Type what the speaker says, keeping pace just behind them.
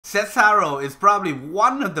Cestaro is probably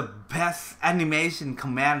one of the best animation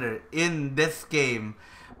commander in this game.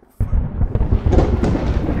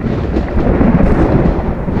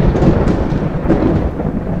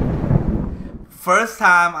 First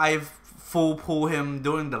time I full pull him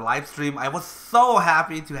during the live stream, I was so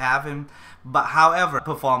happy to have him, but however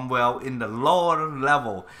performed well in the lower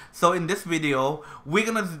level. So in this video we're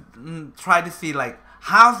gonna try to see like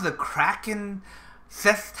how's the Kraken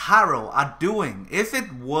Cestaro are doing. Is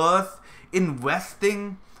it worth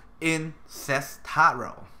investing in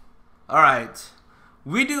Cestaro? Alright,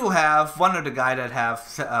 we do have one of the guy that have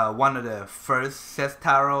one of the first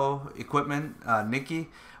Cestaro equipment, Nikki,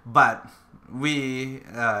 but we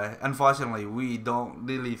unfortunately we don't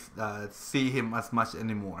really see him as much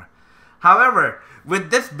anymore. However,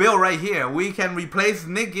 with this build right here, we can replace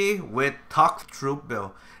Nikki with Tox Troop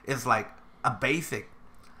build. It's like a basic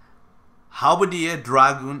Halberdier,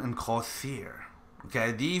 Dragoon, and Corsair.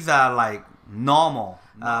 Okay, these are like normal.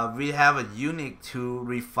 We have a unique to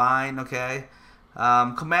refine. Okay,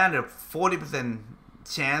 Commander 40%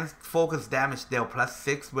 chance focus damage deal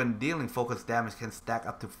 +6 when dealing focus damage can stack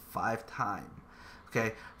up to 5 times.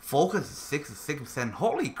 Okay, focus is 6%.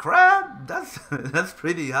 Holy crap, that's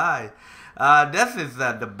pretty high. This is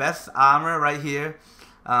the best armor right here.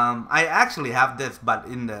 I actually have this, but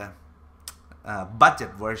in the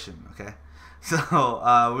budget version. Okay, so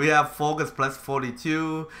we have focus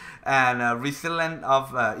 +42 and resilient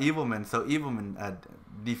of Evilman. So Evilman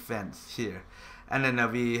defense here, and then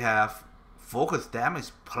we have focus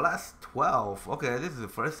damage +12. Okay, this is the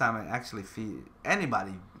first time I actually see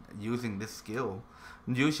anybody using this skill.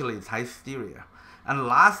 Usually it's Hysteria. And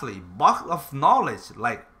lastly, box of knowledge.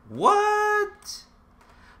 Like what?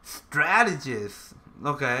 Strategist.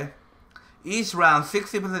 Okay. Each round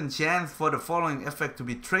 60% chance for the following effect to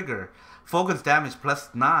be triggered. Focus damage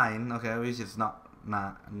 +9. Okay, which is not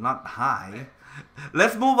high.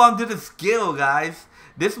 Let's move on to the skill, guys.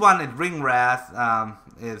 This one is Ring Wrath.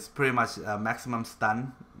 Is pretty much maximum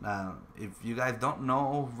stun. If you guys don't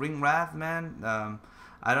know Ring Wrath, man,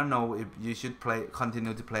 I don't know if you should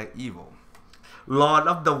continue to play evil. Lord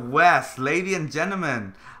of the West, ladies and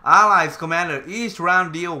gentlemen, allies commander each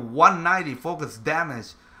round deal 190 focus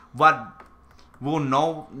damage, but will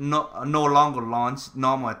no longer launch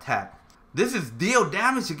normal attack. This is deal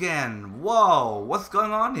damage again. Whoa, what's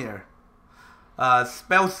going on here?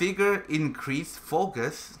 Spell Seeker increased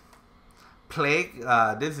focus. Plague,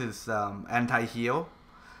 this is anti-heal.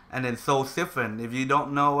 And then Soul Siphon, if you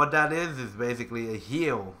don't know what that is, it's basically a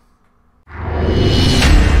heal.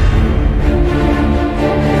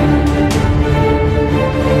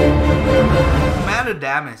 Commander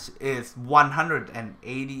damage is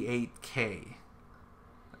 188k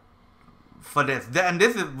for this. And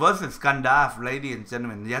this is versus Gandalf, ladies and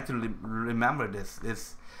gentlemen. You have to remember this.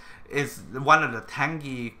 It's one of the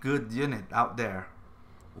tanky good unit out there.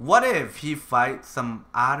 What if he fights some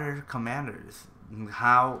other commanders?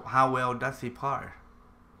 How well does he par?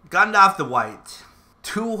 Gandalf the White,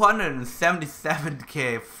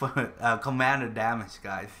 277k for commander damage,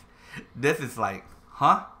 guys. This is like,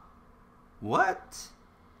 huh? What?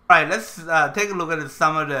 Alright, let's take a look at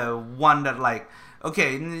some of the one that like,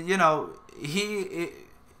 okay, you know,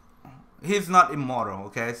 he's not immortal,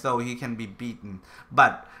 okay, so he can be beaten.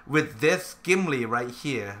 But with this Gimli right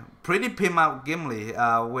here, pretty pimp out Gimli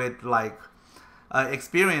with like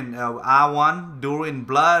experience R1, Durin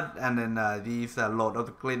Blood, and then these Lord of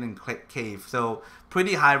the Gliding Cave. So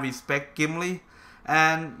pretty high respect Gimli,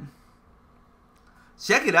 and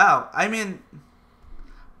check it out. I mean,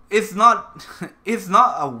 it's not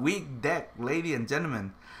a weak deck, ladies and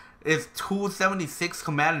gentlemen. It's 276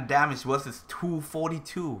 commander damage versus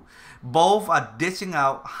 242. Both are dishing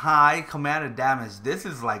out high commander damage. This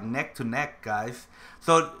is like neck to neck, guys.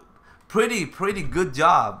 So pretty good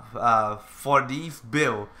job for these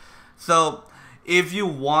builds. So if you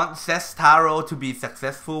want Cestaro to be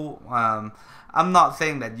successful, I'm not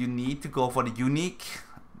saying that you need to go for the unique,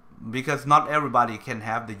 because not everybody can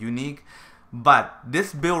have the unique. But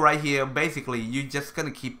this build right here, basically you're just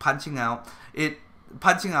gonna keep punching out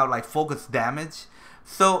like focus damage.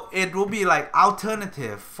 So it will be like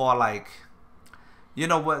alternative for like, you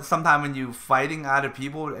know what, sometimes when you fighting other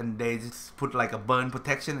people and they just put like a burn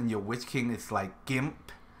protection and your Witch King is like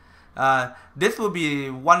Gimp, this will be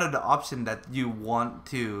one of the options that you want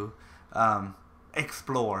to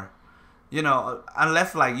explore. You know,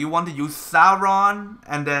 unless like you want to use Sauron,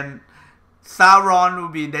 and then Sauron will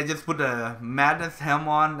be, they just put a Madness Helm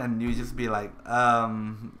on and you just be like,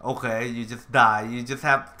 okay, you just die. You just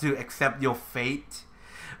have to accept your fate.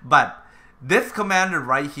 But this commander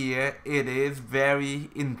right here, it is very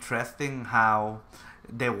interesting how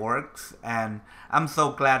they works, and I'm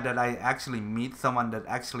so glad that I actually meet someone that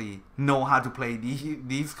actually know how to play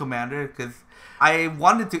these commanders, because I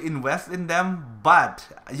wanted to invest in them, but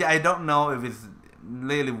yeah, I don't know if it's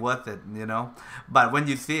really worth it, you know. But when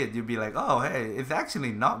you see it, you'll be like, oh hey, it's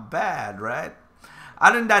actually not bad, right?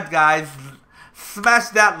 Other than that, guys, smash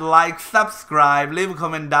that like, subscribe, leave a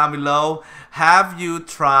comment down below. Have you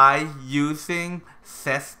tried using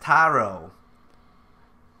Cestaro?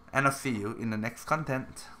 And I'll see you in the next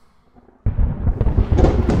content.